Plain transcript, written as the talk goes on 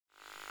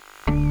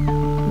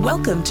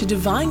Welcome to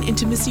Divine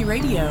Intimacy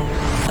Radio,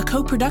 a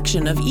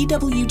co-production of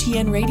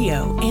EWTN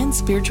Radio and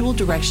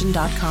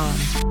SpiritualDirection.com,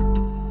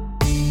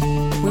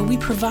 where we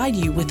provide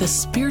you with a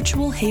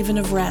spiritual haven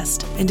of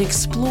rest and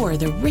explore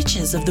the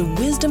riches of the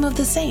wisdom of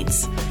the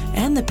saints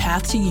and the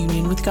path to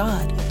union with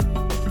God.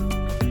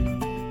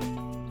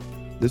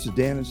 This is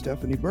Dan and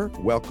Stephanie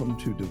Burke. Welcome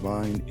to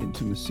Divine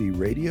Intimacy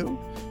Radio,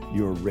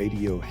 your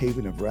radio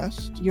haven of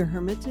rest, your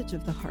hermitage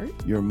of the heart,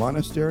 your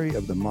monastery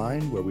of the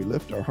mind, where we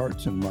lift our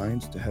hearts and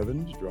minds to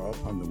heaven to draw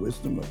upon the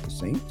wisdom of the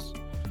saints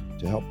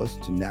to help us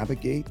to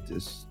navigate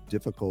this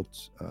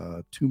difficult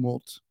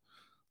tumult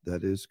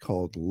that is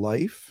called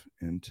life.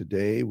 And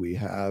today we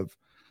have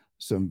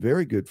some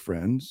very good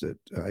friends that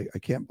I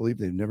can't believe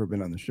they've never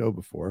been on the show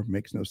before.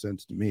 Makes no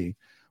sense to me.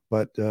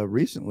 But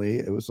recently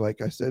it was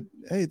like I said,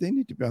 hey, they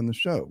need to be on the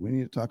show. We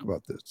need to talk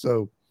about this.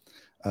 So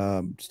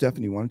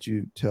Stephanie, why don't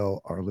you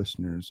tell our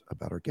listeners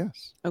about our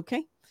guests?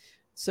 Okay.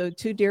 So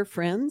two dear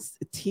friends,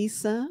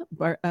 Tesa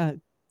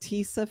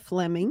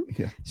Fleming.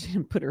 Yeah. She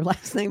didn't put her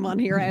last name on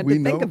here. I had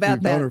to think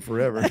about that. We've known her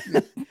forever.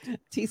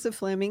 Tesa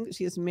Fleming.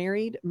 She is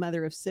married,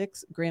 mother of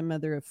 6,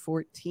 grandmother of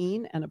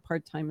 14, and a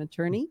part-time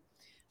attorney.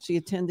 She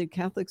attended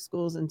Catholic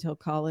schools until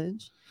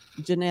college.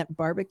 Jeannette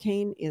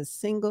Barbacane is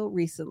single,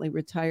 recently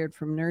retired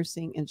from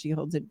nursing, and she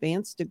holds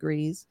advanced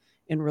degrees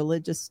in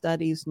religious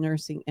studies,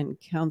 nursing, and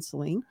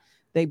counseling.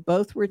 They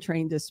both were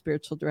trained as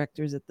spiritual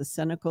directors at the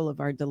Cenacle of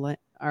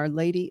Our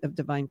Lady of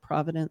Divine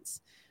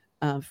Providence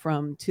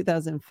from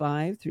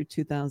 2005 through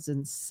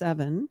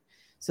 2007.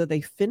 So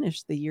they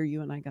finished the year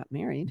you and I got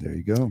married. There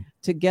you go.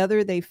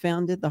 Together, they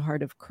founded the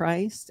Heart of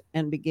Christ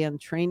and began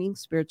training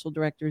spiritual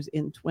directors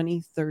in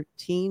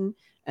 2013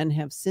 and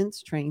have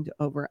since trained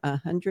over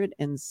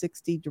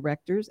 160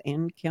 directors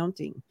and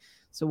counting.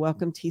 So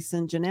welcome, Tesa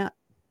and Jeannette.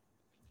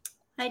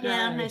 Hi,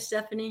 Dan. Hi,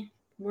 Stephanie.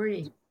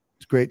 Morning.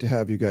 It's great to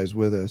have you guys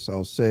with us.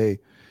 I'll say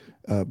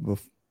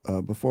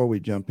before we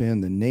jump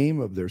in, the name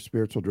of their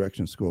spiritual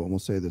direction school, and we'll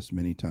say this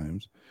many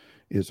times,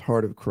 is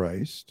Heart of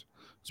Christ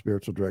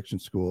Spiritual Direction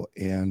School.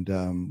 And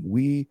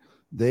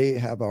they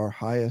have our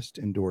highest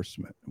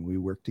endorsement. We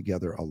work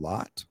together a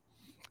lot.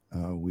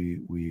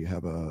 We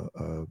have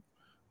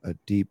a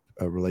deep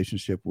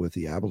relationship with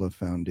the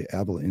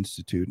Avila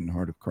Institute and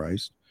Heart of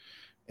Christ.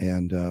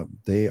 And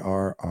they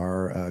are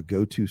our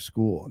go-to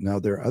school. Now,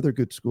 there are other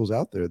good schools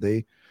out there.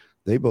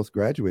 They both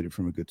graduated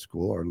from a good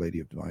school, Our Lady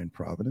of Divine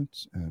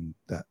Providence, and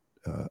that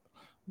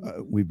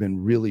we've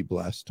been really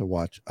blessed to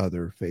watch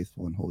other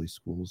faithful and holy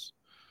schools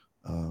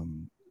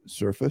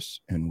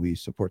surface, and we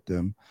support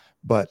them.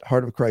 But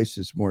Heart of Christ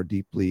is more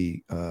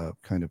deeply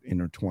kind of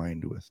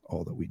intertwined with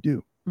all that we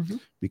do,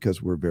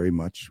 because we're very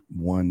much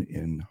one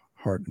in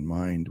heart and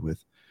mind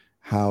with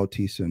how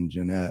Tesa and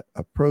Jeannette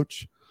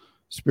approach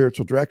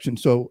spiritual direction.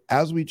 So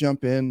as we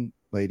jump in,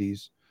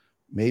 ladies,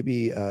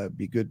 maybe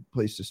be a good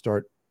place to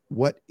start.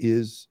 What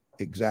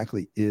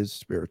exactly is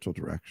spiritual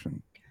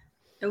direction?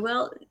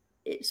 Well,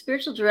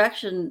 spiritual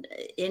direction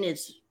in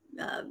its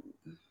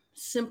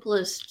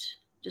simplest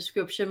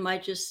description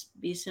might just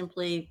be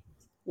simply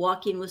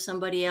walking with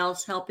somebody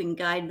else, helping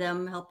guide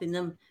them, helping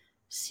them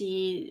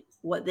see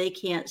what they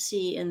can't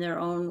see in their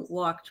own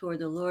walk toward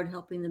the Lord,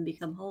 helping them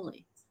become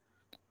holy.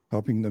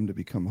 Helping them to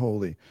become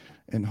holy.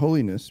 And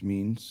holiness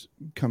means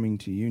coming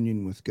to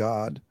union with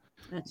God.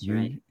 That's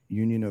right.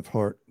 Union of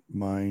heart,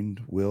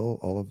 mind, will,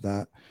 all of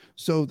that.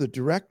 So the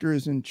director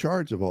is in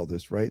charge of all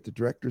this, right? The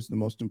director is the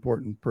most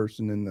important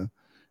person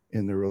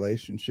in the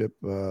relationship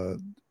to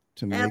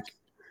make.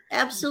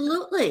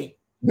 Absolutely.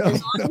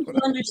 As long as you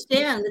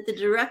understand that the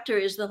director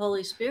is the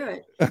Holy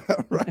Spirit.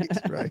 Right.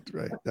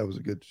 That was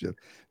a good shift.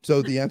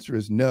 So the answer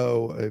is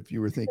no, if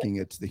you were thinking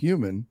it's the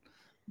human,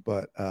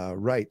 but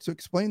right. So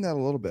explain that a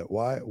little bit.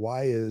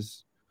 Why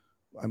is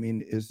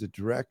the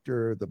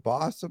director the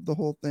boss of the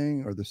whole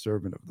thing or the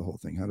servant of the whole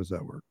thing? How does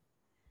that work?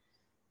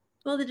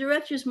 Well, the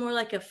director is more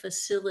like a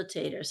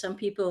facilitator. Some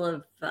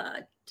people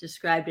have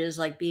described it as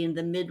like being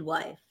the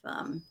midwife.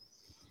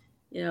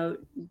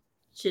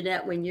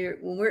 Jeannette, when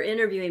we're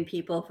interviewing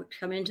people who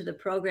come into the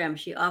program,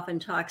 she often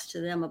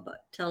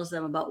tells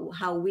them about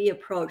how we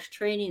approach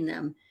training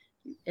them.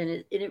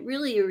 And it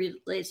really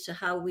relates to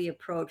how we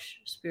approach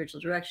spiritual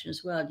direction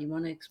as well. Do you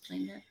want to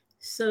explain that?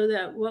 So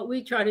that what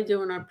we try to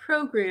do in our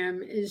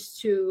program is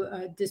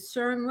to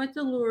discern what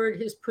the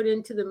Lord has put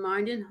into the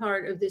mind and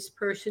heart of this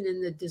person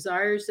and the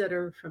desires that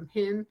are from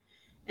him,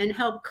 and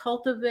help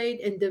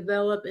cultivate and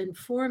develop and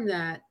form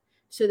that,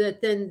 so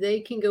that then they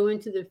can go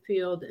into the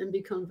field and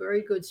become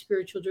very good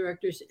spiritual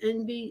directors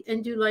and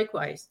do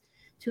likewise,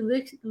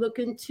 to look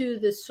into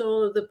the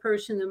soul of the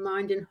person, the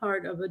mind and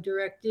heart of a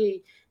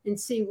directee, and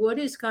see what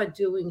is God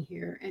doing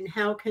here, and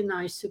how can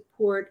I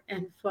support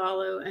and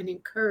follow and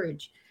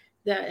encourage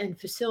that and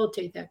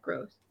facilitate that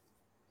growth.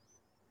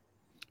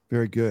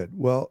 Very good.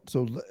 Well,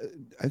 so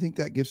I think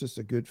that gives us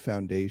a good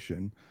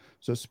foundation.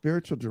 So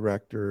spiritual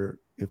director,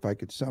 if I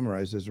could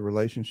summarize, is a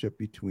relationship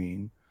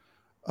between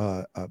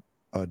a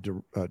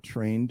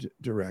trained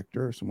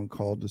director, someone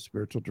called to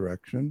spiritual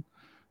direction,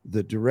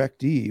 the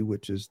directee,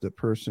 which is the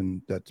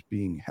person that's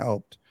being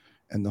helped,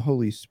 and the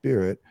Holy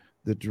Spirit.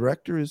 The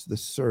director is the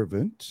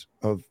servant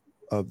of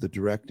the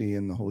directee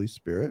and the Holy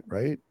Spirit,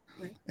 right?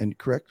 Right. And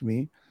correct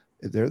me,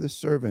 they're the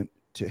servant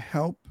to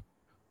help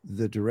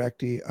the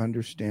directee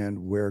understand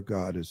where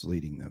God is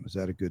leading them. Is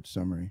that a good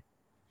summary?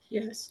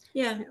 Yes.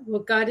 Yeah.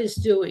 What God is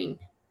doing,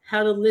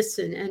 how to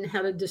listen and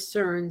how to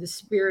discern the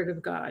Spirit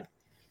of God.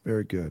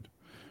 Very good.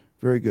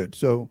 Very good.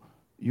 So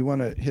you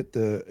want to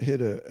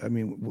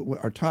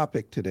our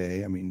topic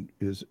today,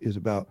 is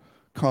about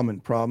common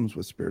problems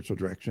with spiritual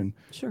direction.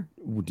 Sure.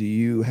 Do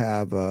you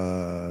have,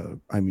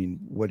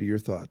 what are your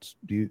thoughts?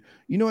 You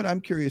know what? I'm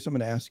curious. I'm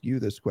going to ask you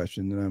this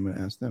question, then I'm going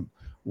to ask them.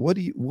 What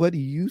do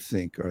you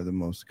think are the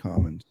most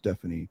common,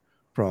 Stephanie,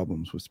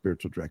 problems with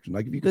spiritual direction?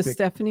 Like if you could pick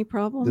Stephanie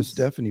problems? the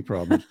Stephanie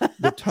problems,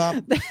 the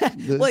top.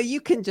 Well,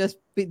 you can just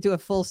do a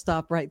full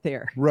stop right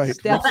there. Right.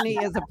 Stephanie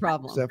is a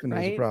problem. Stephanie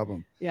right? is a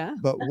problem. Yeah.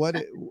 But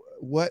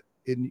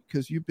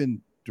because you've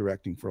been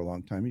directing for a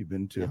long time, you've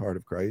been to Heart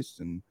of Christ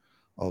and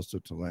also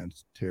to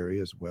Lance Terry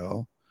as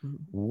well. Mm-hmm.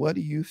 What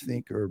do you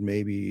think are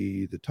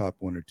maybe the top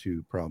one or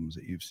two problems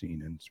that you've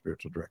seen in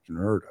spiritual direction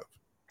or heard of?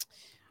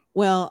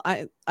 Well,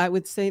 I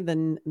would say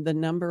the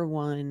number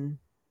one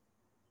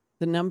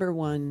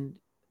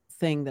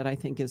thing that I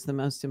think is the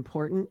most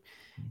important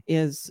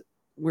is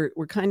we're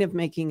kind of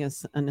making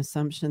an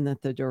assumption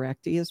that the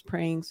directee is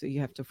praying, so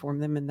you have to form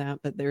them in that.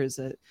 But there is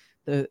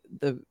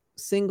the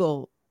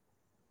single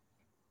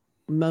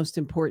most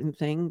important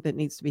thing that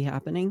needs to be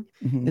happening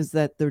is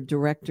that the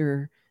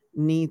director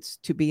needs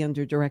to be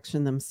under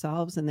direction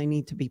themselves, and they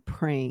need to be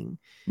praying.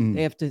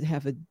 They have to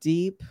have a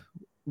deep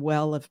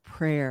well of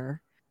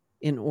prayer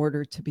in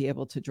order to be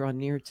able to draw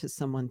near to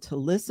someone, to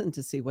listen,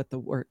 to see what the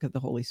work of the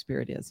Holy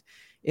Spirit is.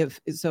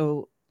 If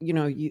so,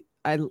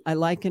 I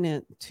liken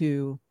it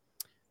to,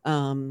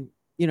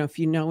 if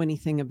you know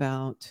anything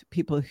about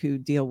people who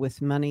deal with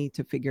money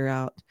to figure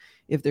out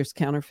if there's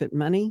counterfeit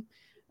money,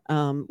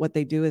 what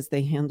they do is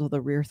they handle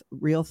the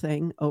real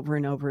thing over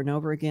and over and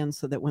over again,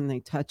 so that when they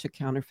touch a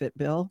counterfeit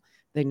bill,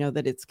 they know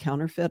that it's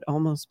counterfeit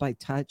almost by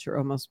touch or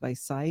almost by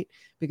sight,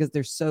 because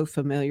they're so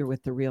familiar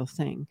with the real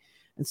thing.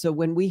 And so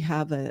when we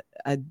have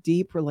a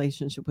deep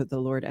relationship with the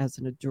Lord as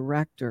a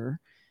director,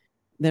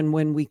 then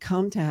when we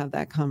come to have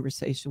that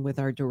conversation with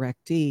our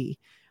directee,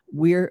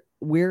 we're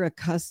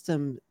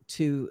accustomed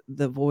to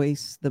the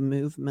voice, the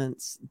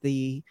movements,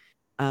 we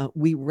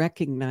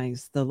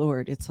recognize the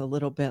Lord. It's a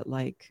little bit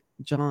like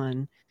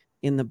John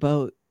in the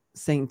boat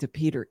saying to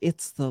Peter,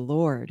 "It's the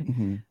Lord."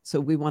 Mm-hmm. So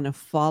we want to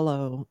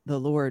follow the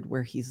Lord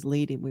where he's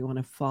leading. We want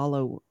to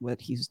follow what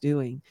he's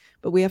doing,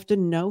 but we have to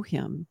know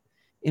him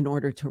in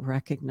order to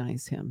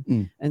recognize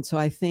him. And so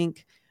I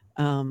think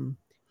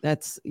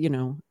that's,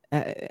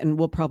 and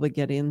we'll probably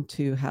get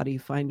into how do you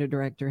find a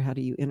director, how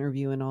do you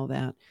interview and all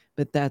that.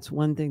 But that's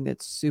one thing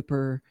that's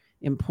super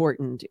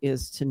important,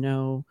 is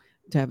to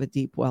have a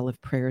deep well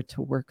of prayer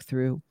to work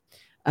through.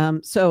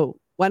 So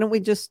why don't we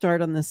just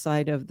start on the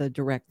side of the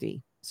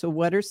directee? So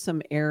what are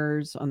some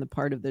errors on the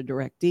part of the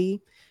directee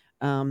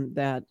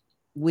that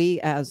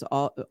we, as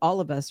all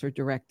of us, are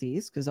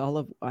directees, because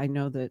I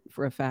know that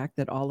for a fact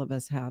that all of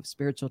us have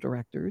spiritual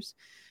directors.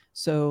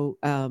 So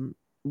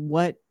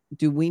what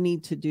do we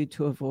need to do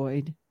to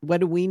avoid? What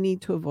do we need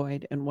to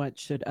avoid, and what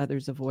should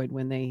others avoid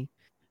when they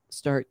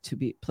start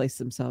to place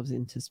themselves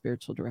into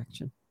spiritual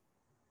direction?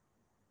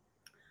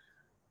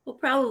 Well,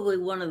 probably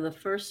one of the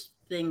first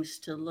things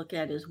to look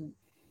at is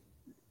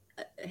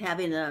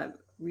having a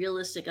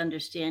realistic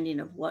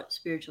understanding of what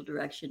spiritual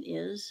direction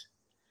is,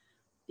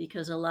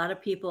 because a lot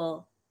of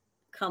people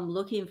come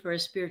looking for a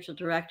spiritual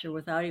director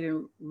without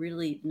even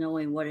really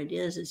knowing what it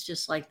is. It's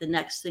just like the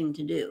next thing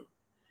to do,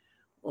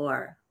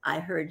 or I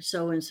heard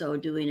so-and-so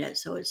doing it,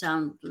 so it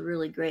sounds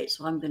really great,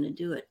 so I'm going to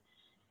do it.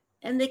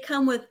 And they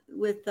come with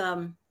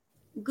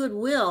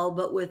goodwill,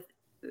 but with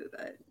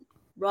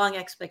wrong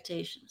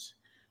expectations.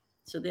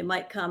 So they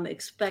might come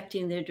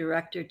expecting their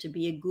director to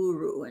be a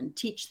guru and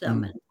teach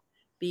them and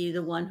be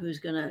the one who's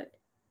going to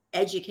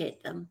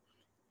educate them.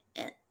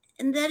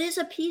 And that is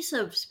a piece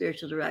of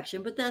spiritual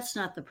direction, but that's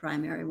not the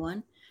primary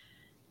one.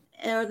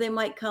 Or they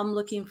might come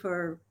looking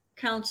for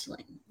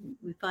counseling.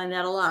 We find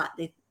that a lot.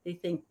 They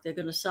think they're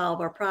going to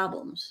solve our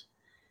problems.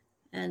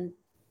 And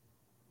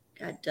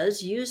God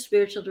does use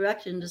spiritual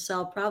direction to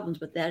solve problems,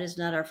 but that is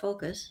not our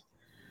focus.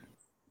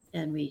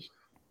 And we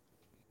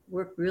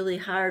work really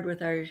hard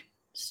with our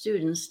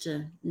students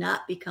to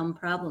not become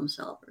problem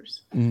solvers.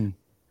 Do you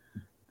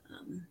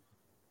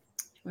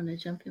want to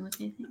jump in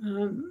with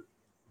anything?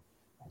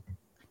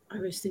 I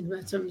was thinking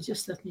about something,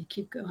 just let me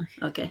keep going.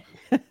 Okay.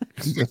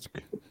 That's good.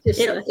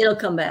 It'll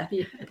come back.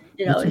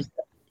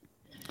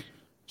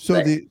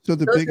 So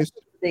the biggest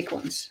big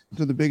ones.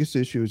 So the biggest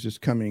issue is just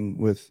coming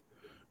with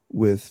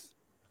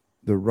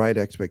the right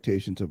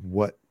expectations of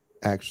what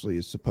actually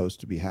is supposed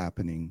to be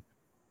happening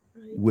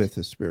with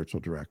a spiritual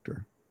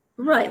director.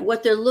 Right.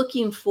 What they're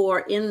looking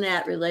for in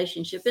that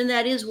relationship. And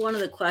that is one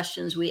of the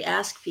questions we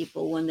ask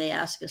people when they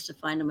ask us to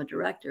find them a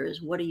director,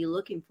 is what are you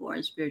looking for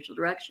in spiritual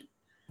direction?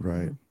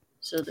 Right.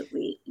 So that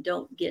we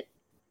don't get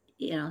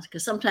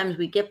because sometimes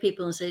we get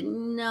people and say,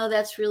 no,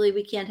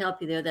 we can't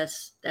help you there.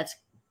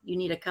 You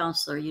need a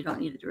counselor. You don't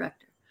need a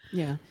director.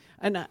 Yeah.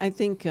 And I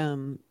think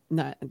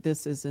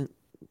this isn't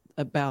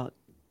about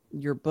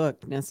your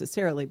book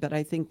necessarily, but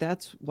I think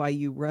that's why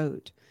you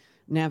wrote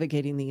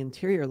Navigating the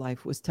Interior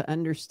Life, was to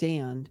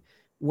understand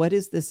what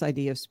is this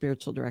idea of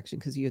spiritual direction?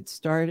 Because you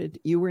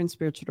were in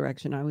spiritual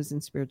direction. I was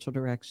in spiritual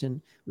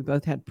direction. We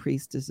both had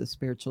priest as a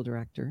spiritual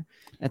director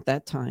at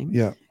that time.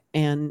 Yeah.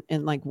 And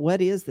like,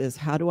 what is this?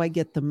 How do I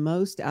get the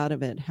most out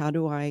of it? How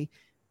do I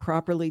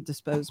properly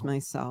dispose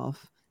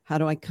myself? How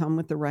do I come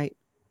with the right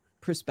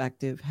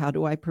perspective? How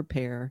do I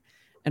prepare?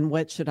 And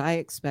what should I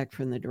expect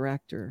from the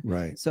director?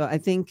 Right. So I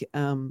think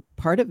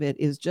part of it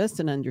is just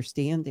an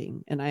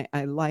understanding. And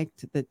I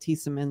liked that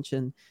Tesa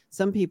mentioned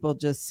some people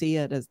just see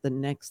it as the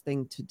next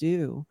thing to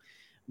do,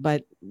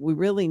 but we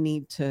really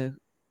need to,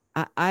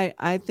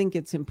 I think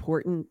it's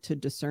important to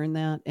discern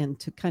that and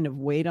to kind of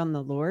wait on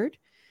the Lord,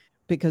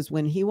 because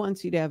when he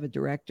wants you to have a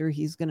director,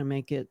 he's going to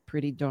make it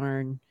pretty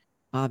darn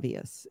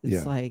obvious.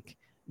 It's like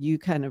you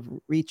kind of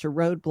reach a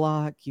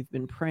roadblock. You've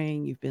been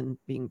praying, you've been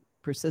being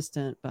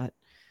persistent, but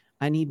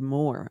I need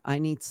more. I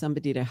need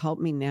somebody to help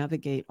me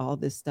navigate all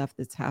this stuff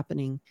that's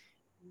happening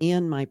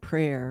in my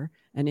prayer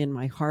and in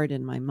my heart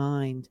and my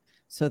mind,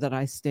 so that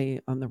I stay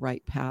on the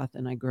right path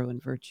and I grow in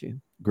virtue.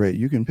 Great.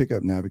 You can pick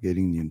up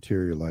Navigating the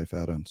Interior Life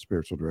out on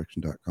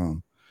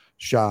spiritualdirection.com.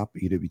 Shop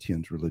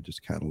EWTN's religious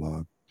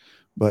catalog.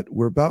 But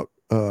we're about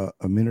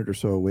a minute or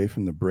so away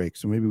from the break,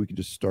 so maybe we can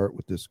just start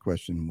with this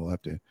question. We'll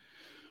have to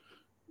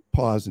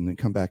pause and then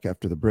come back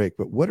after the break.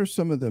 But what are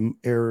some of the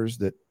errors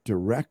that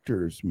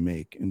directors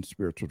make in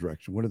spiritual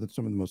direction? What are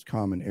some of the most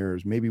common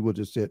errors? Maybe we'll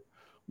just hit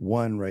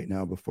one right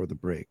now before the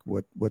break.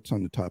 What's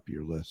on the top of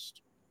your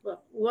list?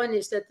 Well, one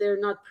is that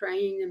they're not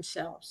praying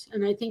themselves.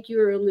 And I think you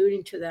were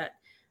alluding to that,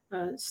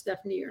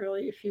 Stephanie,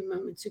 earlier a few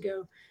moments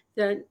ago,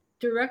 that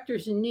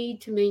directors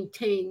need to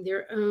maintain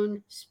their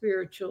own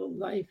spiritual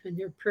life and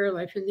their prayer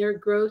life and their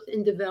growth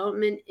and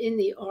development in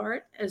the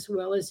art, as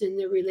well as in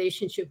their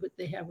relationship that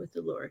they have with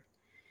the Lord.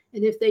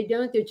 And if they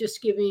don't, they're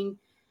just giving,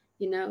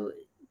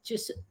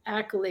 just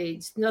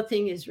accolades.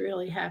 Nothing is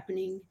really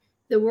happening.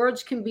 The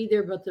words can be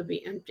there, but they'll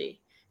be empty.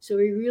 So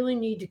we really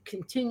need to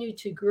continue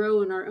to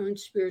grow in our own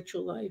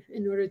spiritual life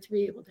in order to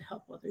be able to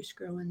help others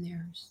grow in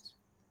theirs.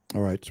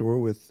 All right. So we're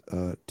with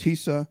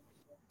Tesa,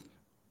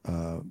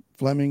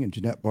 Fleming, and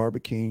Jeannette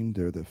Barbacane.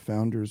 They're the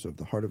founders of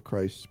the Heart of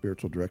Christ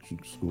Spiritual Direction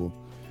School.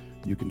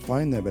 You can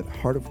find them at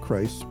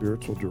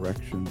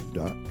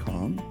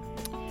heartofchristspiritualdirection.com.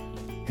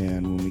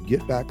 And when we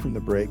get back from the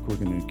break, we're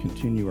going to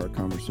continue our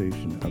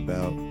conversation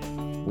about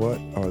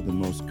what are the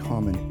most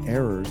common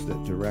errors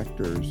that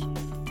directors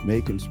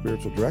make in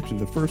spiritual direction.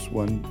 The first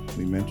one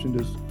we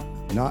mentioned is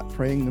not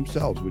praying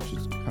themselves, which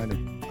is kind of,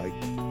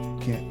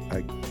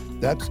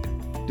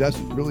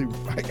 doesn't really,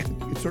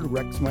 it sort of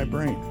wrecks my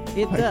brain.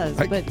 It does,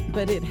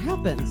 but it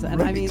happens.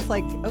 And right. I mean, it's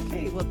like,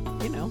 okay, well,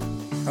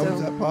 How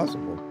is that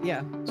possible?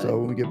 Yeah. So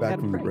when we get back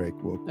from the break,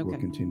 we'll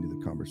continue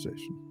the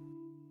conversation.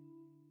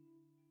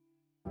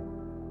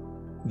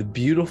 The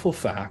beautiful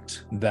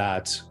fact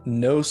that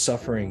no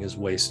suffering is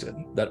wasted,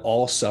 that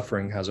all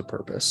suffering has a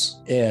purpose,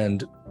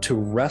 and to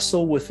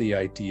wrestle with the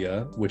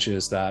idea, which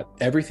is that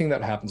everything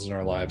that happens in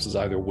our lives is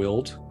either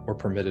willed or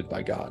permitted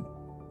by God.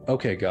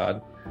 Okay,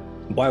 God,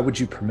 why would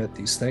you permit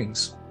these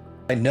things?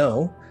 I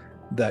know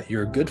that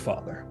you're a good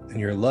father and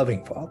you're a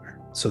loving father.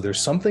 So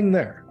there's something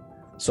there.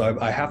 So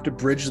I have to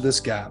bridge this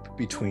gap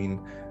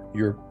between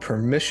your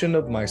permission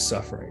of my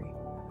suffering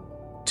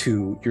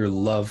to your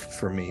love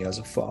for me as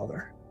a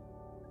father.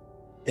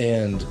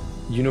 And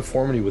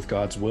Uniformity with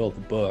God's Will,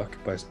 the book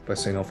by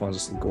St.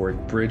 Alphonsus Liguori,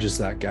 bridges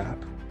that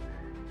gap.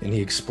 And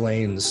he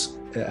explains,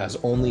 as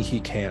only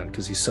he can,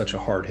 because he's such a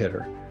hard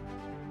hitter,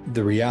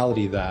 the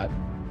reality that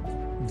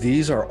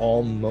these are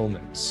all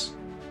moments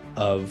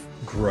of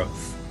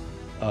growth,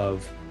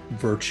 of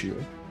virtue,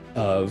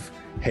 of,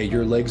 hey,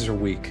 your legs are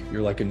weak.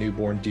 You're like a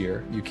newborn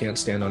deer. You can't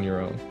stand on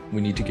your own.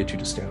 We need to get you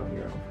to stand on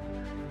your own.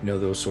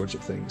 Those sorts of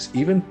things.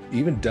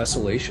 Even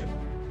desolation.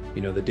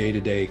 The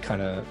day-to-day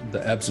kind of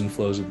the ebbs and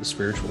flows of the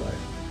spiritual life.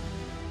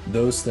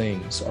 Those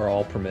things are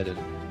all permitted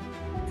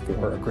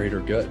for a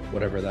greater good,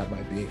 whatever that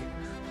might be.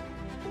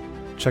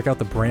 Check out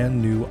the brand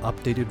new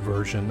updated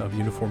version of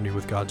Uniformity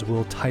with God's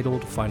Will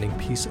titled Finding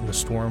Peace in the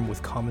Storm,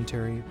 with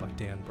commentary by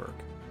Dan Burke.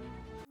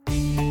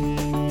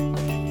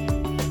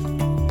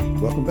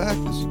 Welcome back.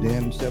 This is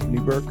Dan and Stephanie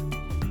Burke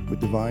with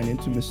Divine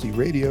Intimacy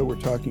Radio. We're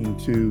talking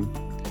to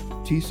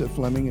Tesa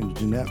Fleming and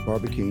Jeannette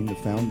Barbacane, the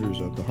founders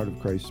of the Heart of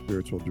Christ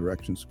Spiritual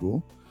Direction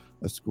School,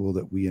 a school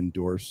that we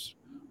endorse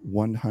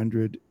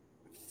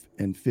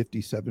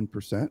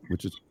 157%,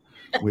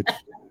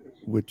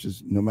 which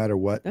is no matter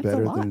what,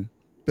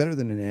 better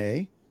than an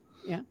A.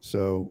 Yeah.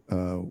 So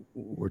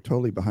we're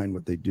totally behind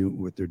what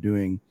they're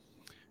doing,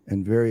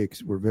 and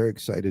we're very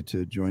excited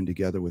to join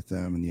together with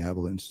them and the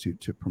Avila Institute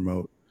to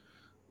promote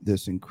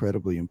this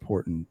incredibly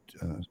important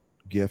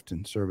gift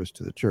and service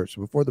to the church.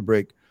 So before the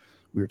break,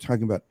 we were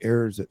talking about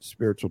errors that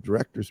spiritual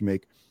directors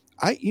make.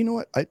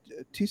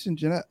 Tesa and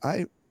Jeannette,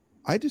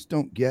 I just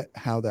don't get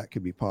how that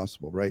could be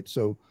possible, right?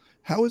 So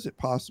how is it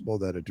possible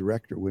that a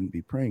director wouldn't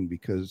be praying?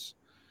 Because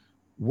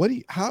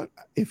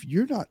if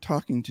you're not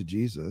talking to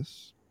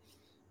Jesus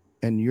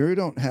and you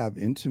don't have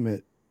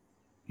intimate,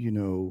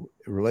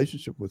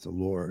 relationship with the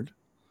Lord,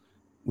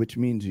 which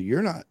means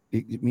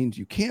it means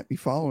you can't be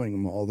following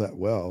him all that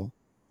well.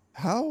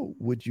 How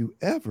would you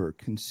ever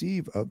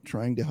conceive of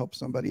trying to help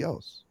somebody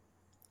else?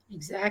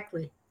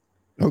 Exactly.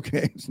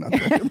 Okay. It's not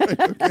that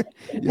right. Okay.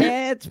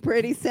 Yeah. It's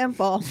pretty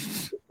simple.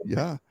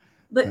 Yeah.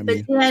 But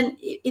then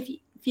if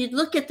you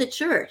look at the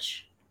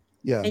church,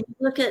 yeah, and you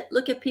look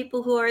at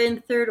people who are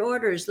in third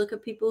orders, look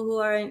at people who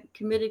are in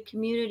committed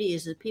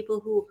communities, and people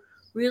who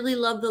really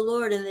love the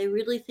Lord and they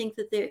really think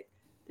that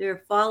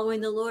they're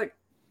following the Lord.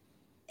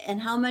 And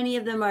how many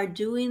of them are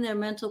doing their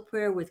mental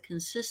prayer with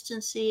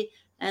consistency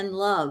and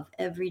love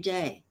every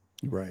day?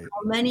 right.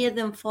 How many of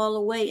them fall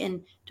away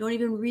and don't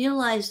even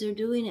realize they're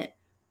doing it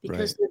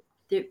because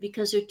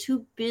they're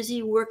too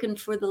busy working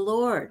for the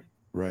Lord.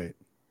 Right.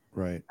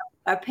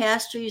 Our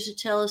pastor used to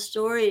tell a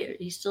story,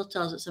 he still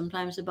tells it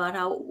sometimes, about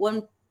how at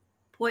one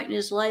point in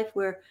his life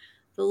where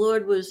the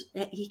Lord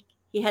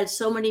he had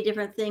so many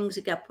different things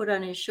that got put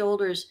on his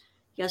shoulders.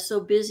 He got so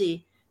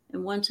busy.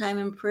 And one time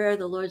in prayer,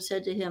 the Lord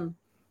said to him,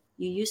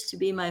 "You used to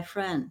be my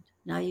friend.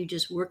 Now you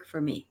just work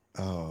for me."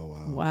 Oh,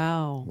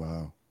 Wow.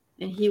 Wow.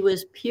 And he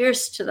was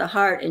pierced to the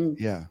heart and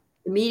Yeah.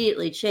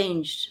 immediately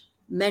changed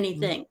many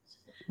things.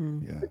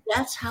 Yeah. But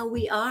that's how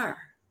we are.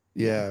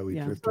 Yeah. We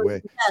drift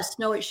away. Yes,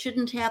 no, it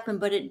shouldn't happen,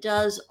 but it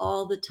does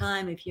all the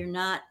time if you're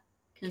not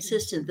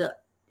consistent. The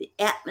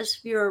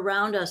atmosphere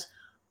around us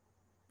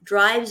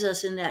drives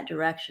us in that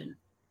direction.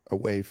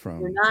 Away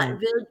from.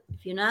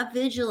 If you're not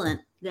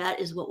vigilant, that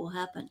is what will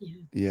happen.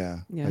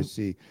 Yeah. I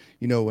see.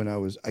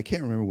 I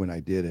can't remember when I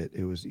did it.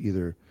 It was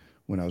either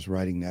when I was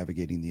writing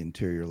Navigating the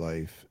Interior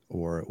Life,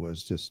 or it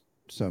was just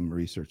some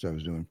research I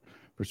was doing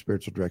for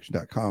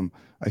spiritualdirection.com.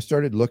 I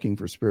started looking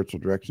for spiritual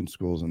direction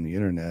schools on the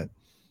internet,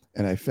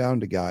 and I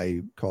found a guy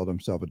who called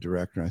himself a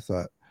director. And I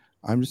thought,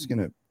 I'm just going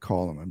to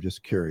call him. I'm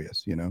just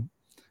curious,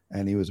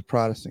 and he was a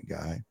Protestant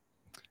guy.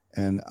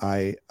 And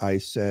I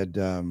said,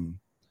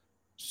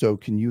 so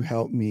can you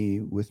help me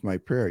with my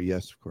prayer?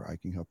 Yes, of course, I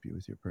can help you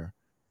with your prayer.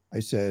 I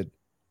said,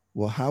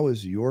 well, how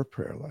is your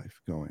prayer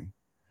life going?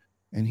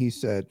 And he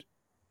said,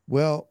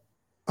 well,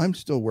 I'm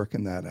still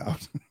working that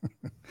out.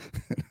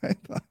 And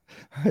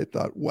I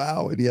thought,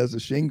 wow. And he has a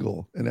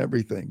shingle and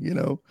everything,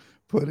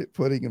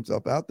 putting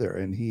himself out there.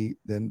 And he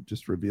then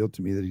just revealed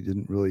to me that he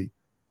didn't really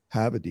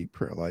have a deep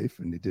prayer life,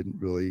 and he didn't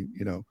really,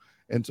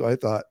 and so I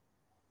thought,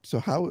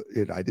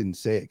 I didn't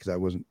say it because I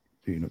wasn't,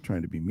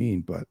 trying to be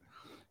mean, but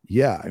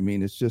yeah, I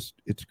mean,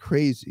 it's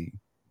crazy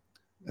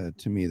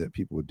to me that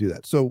people would do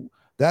that. So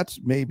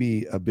that's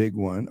maybe a big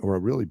one, or a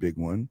really big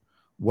one.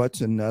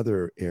 What's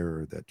another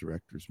error that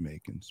directors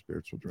make in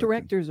spiritual direction?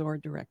 Directors or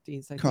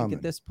directees, I think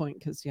at this point,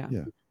 because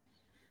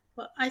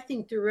Well, I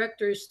think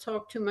directors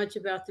talk too much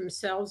about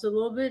themselves a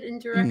little bit in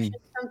direction.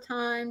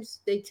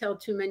 Sometimes they tell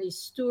too many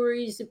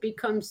stories. It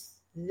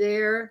becomes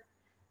their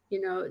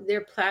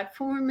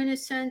platform in a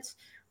sense,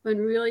 when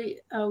really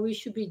we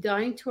should be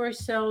dying to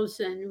ourselves,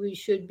 and we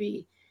should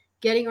be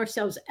getting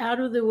ourselves out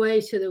of the way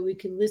so that we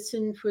can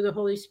listen for the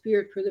Holy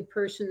Spirit for the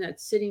person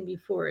that's sitting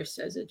before us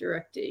as a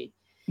directee.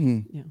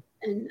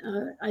 And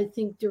I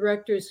think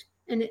directors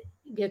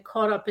get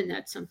caught up in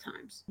that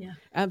sometimes. Yeah,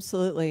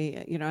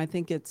 absolutely. I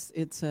think it's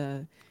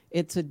a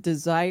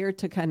desire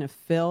to kind of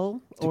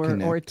fill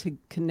or to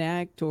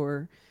connect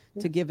or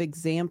to give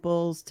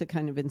examples to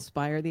kind of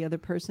inspire the other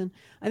person.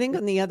 I think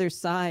on the other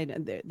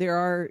side, there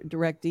are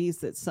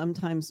directees that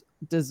sometimes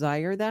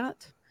desire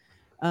that.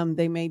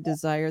 They may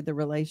desire the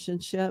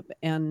relationship,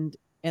 and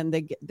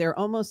they're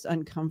almost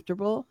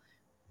uncomfortable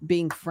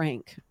being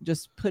frank,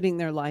 just putting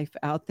their life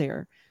out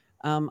there.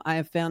 I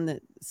have found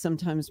that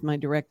sometimes my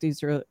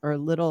directees are a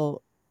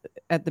little,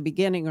 at the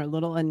beginning, are a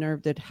little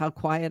unnerved at how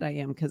quiet I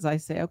am, because I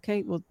say,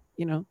 okay, well,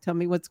 tell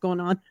me what's going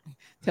on.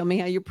 Tell me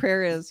how your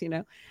prayer is,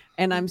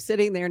 and I'm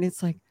sitting there and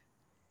it's like,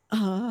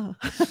 I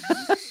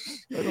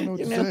don't know what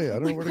to say. I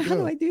don't know where to go. How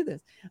do I do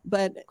this?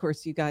 But of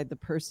course you guide the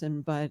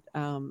person. But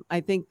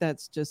I think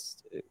that's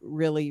just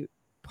really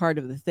part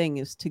of the thing,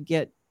 is to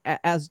get,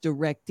 as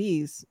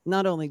directees,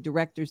 not only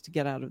directors, to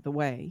get out of the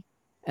way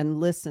and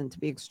listen, to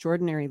be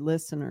extraordinary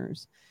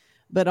listeners,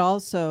 but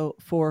also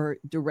for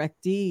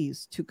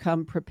directees to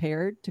come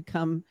prepared to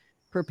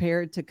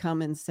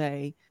come and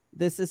say,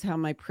 this is how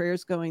my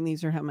prayer's going.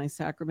 These are how my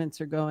sacraments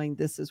are going.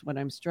 This is what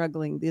I'm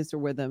struggling. These are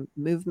where the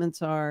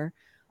movements are.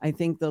 I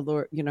think the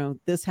Lord,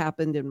 this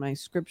happened in my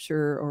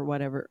scripture or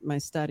whatever, my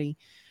study.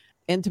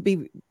 And to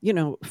be,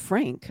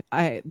 frank,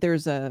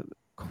 there's a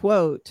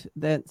quote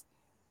that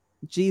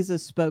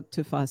Jesus spoke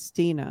to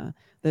Faustina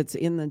that's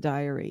in the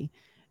diary.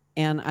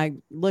 And I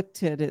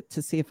looked at it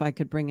to see if I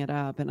could bring it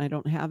up, and I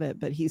don't have it.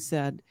 But he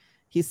said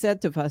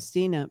to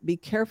Faustina, be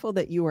careful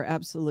that you are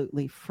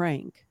absolutely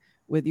frank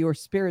with your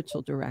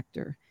spiritual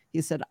director.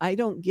 He said, I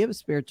don't give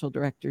spiritual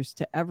directors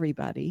to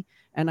everybody,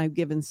 and I've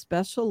given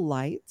special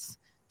lights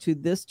to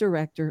this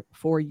director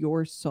for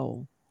your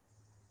soul.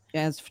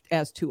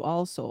 as to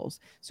all souls.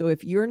 So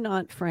if you're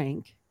not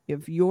frank,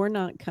 if you're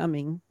not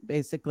coming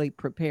basically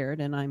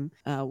prepared, and I'm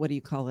what do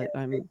you call it?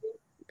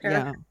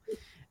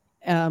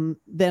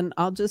 Then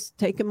I'll just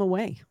take them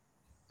away.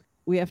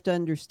 We have to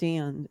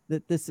understand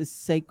that this is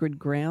sacred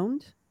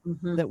ground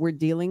that we're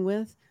dealing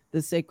with,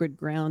 the sacred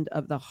ground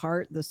of the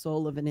heart, the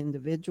soul of an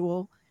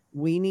individual.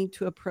 We need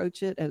to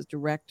approach it as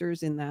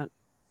directors in that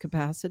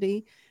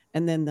capacity.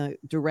 And then the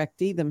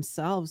directee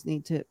themselves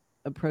need to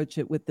approach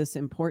it with this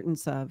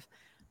importance of,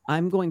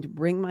 I'm going to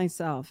bring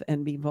myself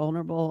and be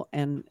vulnerable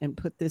and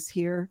put this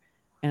here.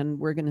 And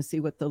we're going to see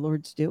what the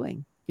Lord's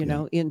doing, you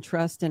know, in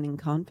trust and in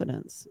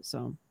confidence.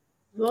 So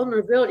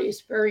vulnerability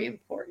is very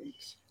important.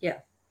 Yeah.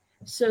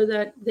 So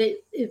that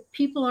if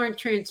people aren't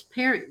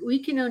transparent, we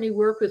can only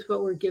work with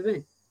what we're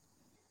given.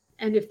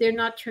 And if they're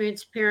not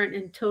transparent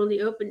and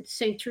totally open,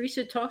 St.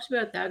 Teresa talks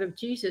about that of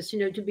Jesus, you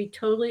know, to be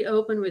totally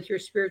open with your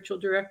spiritual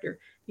director,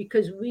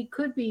 because we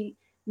could be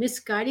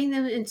misguiding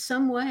them in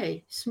some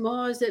way,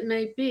 small as it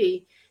may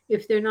be,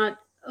 if they're not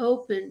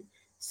open.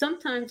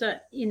 Sometimes, I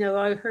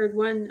heard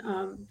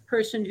one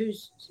person who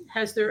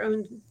has their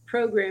own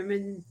program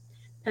in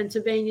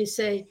Pennsylvania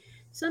say,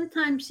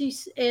 sometimes he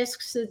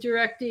asks the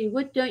directee,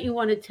 what don't you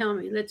want to tell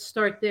me? Let's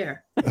start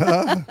there.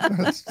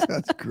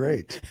 That's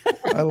great.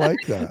 I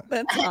like that.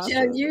 That's awesome.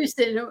 I've used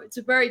it.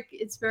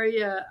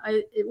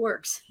 It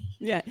works.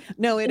 Yeah,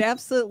 no, it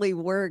absolutely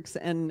works.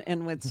 And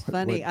what's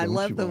funny, I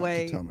love the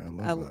way,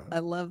 I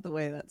love the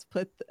way that's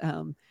put.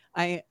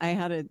 I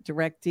had a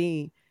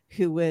directee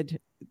who would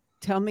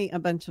tell me a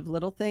bunch of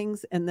little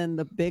things, and then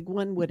the big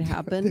one would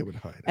happen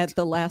at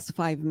the last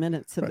 5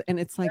 minutes. And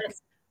it's like,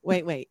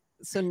 wait.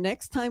 So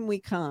next time we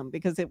come,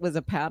 because it was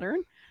a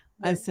pattern,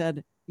 I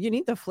said, you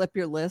need to flip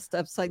your list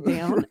upside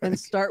down and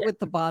start with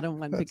the bottom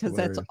one, because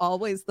that's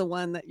always the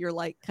one that you're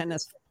like kind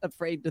of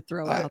afraid to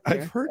throw out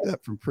there. I've heard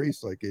that from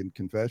priests, like in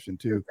confession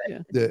too,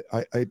 that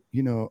I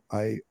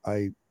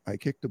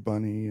kicked a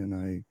bunny,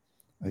 and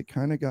I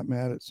kind of got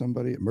mad at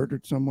somebody,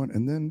 murdered someone.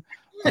 And then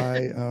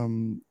I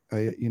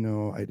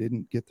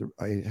didn't get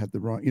I had the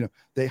wrong,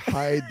 they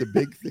hide the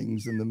big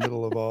things in the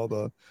middle of all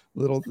the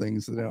little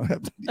things, so they don't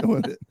have to deal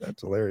with it.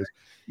 That's hilarious.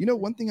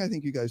 One thing I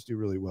think you guys do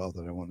really well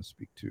that I want to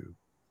speak to,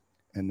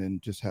 and then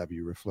just have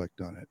you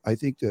reflect on it. I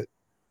think that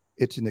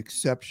it's an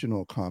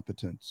exceptional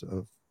competence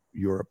of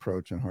your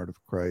approach on Heart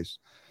of Christ.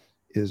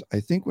 Is I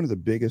think one of the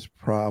biggest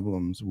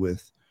problems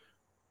with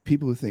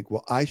people who think,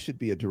 well, I should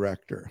be a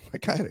director.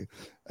 Like I had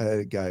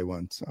a guy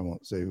once, I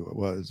won't say who it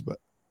was, but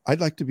I'd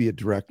like to be a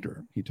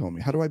director. He told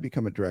me, how do I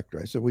become a director?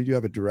 I said, well, you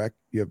have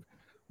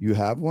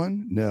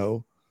one?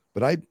 No,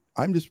 but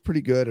I'm just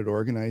pretty good at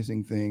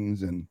organizing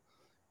things. And,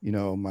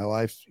 my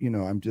life's,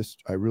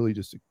 I really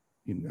just,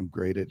 I'm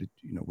great at it.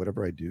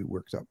 Whatever I do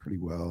works out pretty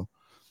well.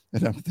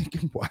 And I'm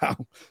thinking, wow,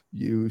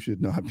 you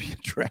should not be a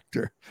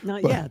director.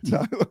 Not yet.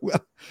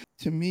 Well,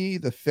 to me,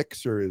 the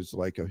fixer is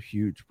like a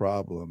huge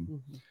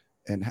problem.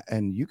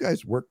 And you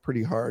guys work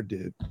pretty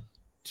hard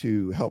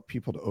to help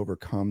people to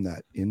overcome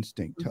that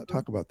instinct.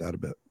 Talk about that a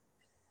bit.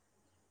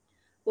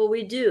 Well,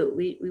 we do.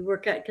 We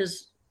work out,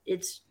 because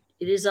it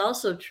is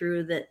also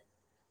true that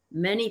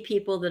many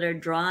people that are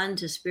drawn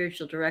to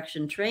spiritual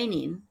direction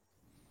training,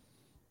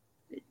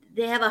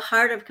 they have a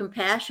heart of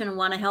compassion and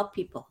want to help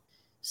people.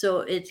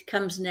 So it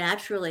comes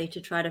naturally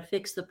to try to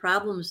fix the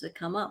problems that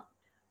come up.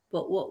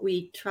 But what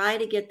we try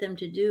to get them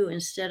to do,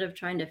 instead of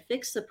trying to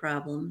fix the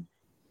problem,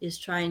 is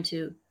trying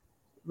to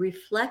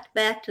reflect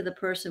back to the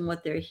person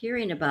what they're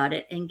hearing about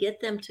it and get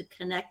them to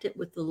connect it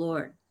with the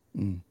Lord.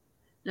 In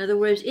other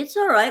words, it's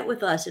all right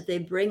with us if they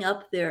bring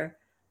up their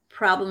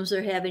problems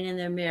they're having in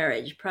their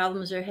marriage,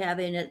 problems they're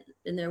having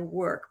in their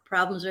work,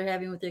 problems they're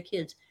having with their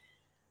kids.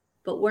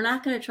 But we're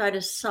not going to try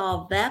to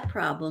solve that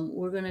problem.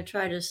 We're going to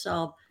try to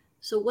solve,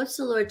 so what's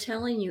the Lord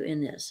telling you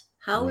in this?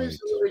 How is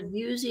the Lord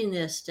using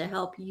this to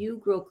help you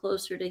grow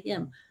closer to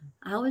Him?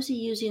 How is He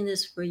using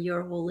this for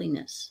your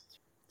holiness?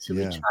 So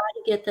we try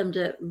to get them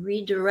to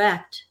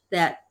redirect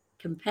that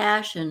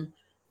compassion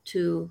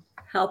to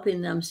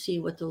helping them see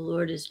what the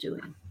Lord is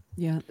doing.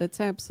 Yeah, that's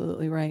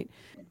absolutely right.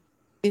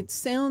 It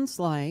sounds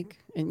like,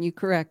 and you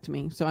correct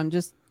me, so I'm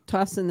just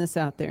tossing this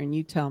out there and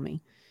you tell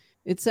me,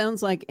 it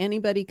sounds like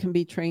anybody can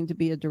be trained to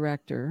be a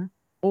director,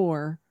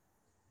 or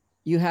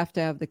you have to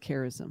have the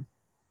charism.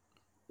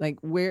 Like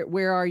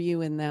where are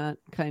you in that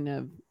kind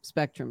of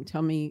spectrum?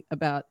 Tell me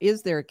about,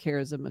 is there a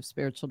charism of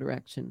spiritual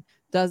direction?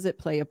 Does it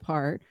play a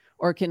part?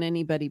 Or can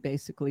anybody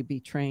basically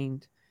be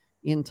trained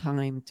in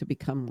time to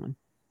become one?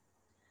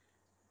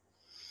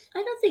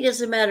 I don't think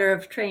it's a matter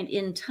of trained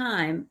in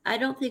time. I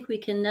don't think we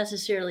can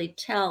necessarily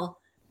tell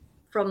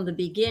from the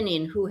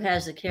beginning who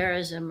has a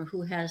charism or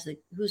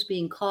who's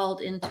being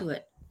called into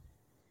it.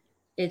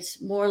 It's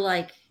more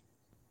like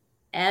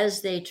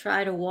as they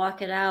try to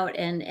walk it out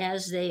and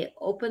as they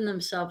open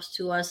themselves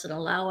to us and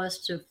allow us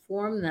to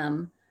form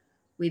them,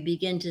 we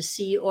begin to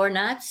see or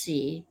not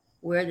see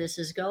where this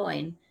is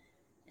going.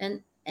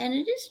 And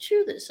it is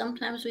true that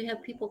sometimes we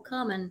have people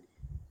come and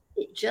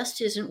it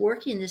just isn't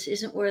working. This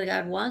isn't where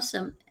God wants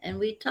them. And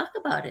we talk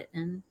about it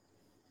and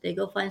they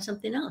go find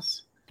something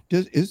else.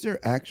 Is there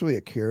actually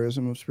a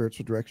charism of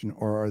spiritual direction,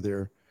 or are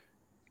there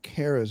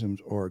charisms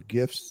or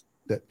gifts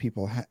that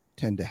people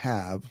tend to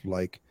have,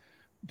 like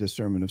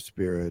discernment of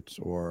spirits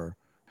or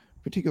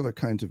particular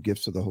kinds of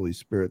gifts of the Holy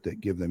Spirit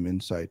that give them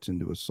insights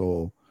into a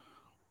soul?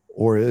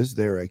 Or is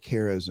there a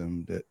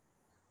charism that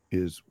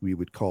is, we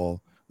would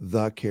call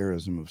the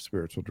charism of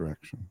spiritual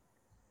direction?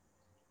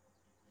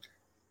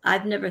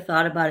 I've never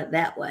thought about it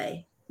that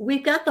way.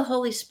 We've got the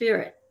Holy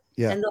Spirit.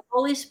 Yeah. And the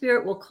Holy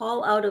Spirit will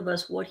call out of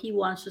us what he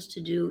wants us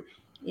to do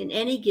in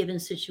any given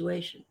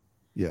situation.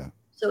 Yeah.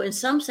 So in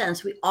some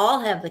sense, we all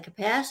have the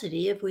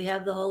capacity if we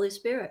have the Holy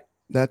Spirit.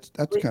 That's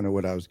kind of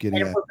what I was getting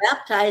at. And if we're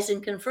baptized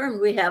and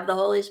confirmed, we have the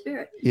Holy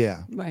Spirit.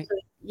 Yeah. Right. So,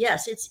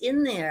 yes, it's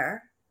in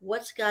there.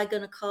 What's God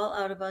going to call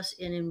out of us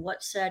and in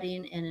what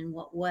setting and in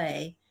what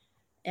way?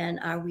 And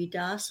are we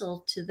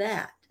docile to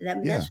that?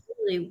 That's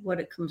really what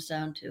it comes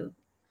down to.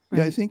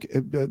 Yeah, I think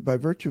by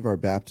virtue of our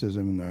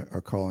baptism and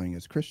our calling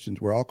as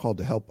Christians, we're all called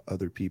to help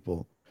other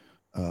people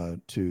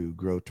to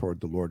grow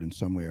toward the Lord in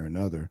some way or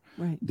another.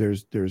 Right.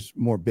 There's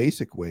more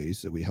basic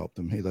ways that we help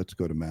them. Hey, let's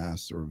go to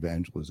Mass or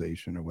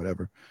evangelization or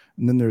whatever.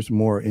 And then there's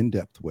more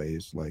in-depth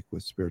ways, like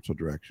with spiritual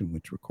direction,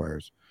 which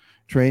requires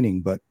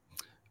training. But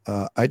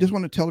I just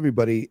want to tell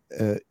everybody,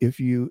 if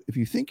you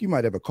think you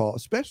might have a call,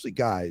 especially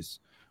guys,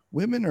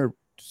 women are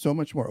so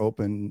much more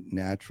open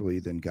naturally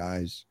than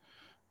guys.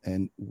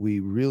 And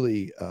we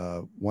really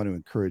want to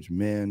encourage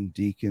men,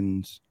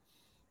 deacons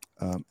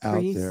out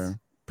there.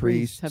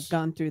 Priests have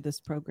gone through this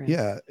program.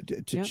 Yeah,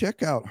 to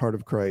check out Heart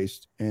of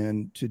Christ.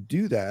 And to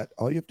do that,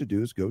 all you have to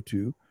do is go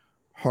to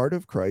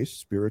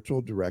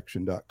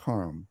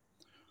heartofchristspiritualdirection.com.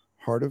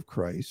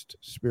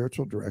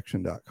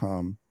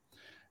 heartofchristspiritualdirection.com.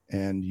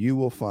 And you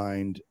will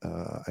find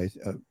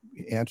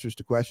answers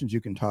to questions.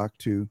 You can talk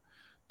to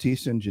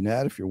Tesa and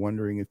Jeannette if you're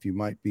wondering if you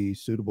might be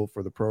suitable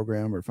for the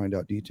program or find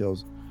out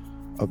details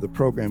of the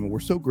program. And we're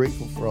so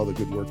grateful for all the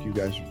good work you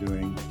guys are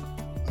doing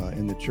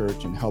in the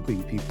church and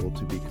helping people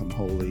to become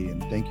holy.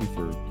 And thank you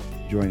for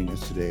joining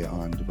us today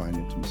on Divine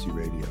Intimacy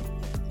Radio.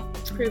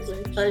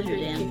 Privilege. Pleasure,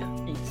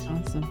 Dan. Thanks.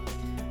 Awesome.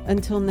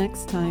 Until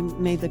next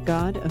time, may the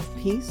God of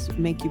peace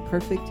make you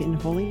perfect in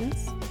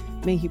holiness.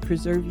 May he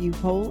preserve you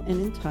whole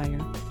and entire,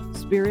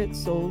 spirit,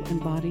 soul,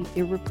 and body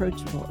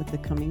irreproachable at the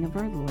coming of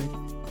our Lord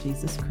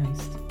Jesus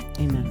Christ.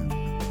 Amen.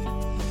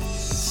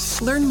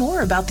 Learn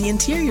more about the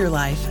interior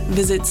life.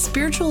 Visit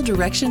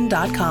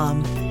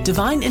spiritualdirection.com.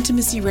 Divine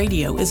Intimacy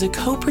Radio is a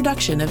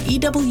co-production of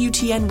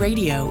EWTN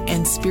Radio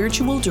and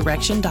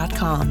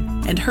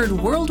spiritualdirection.com and heard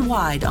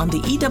worldwide on the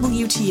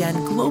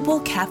EWTN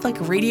Global Catholic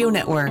Radio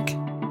Network.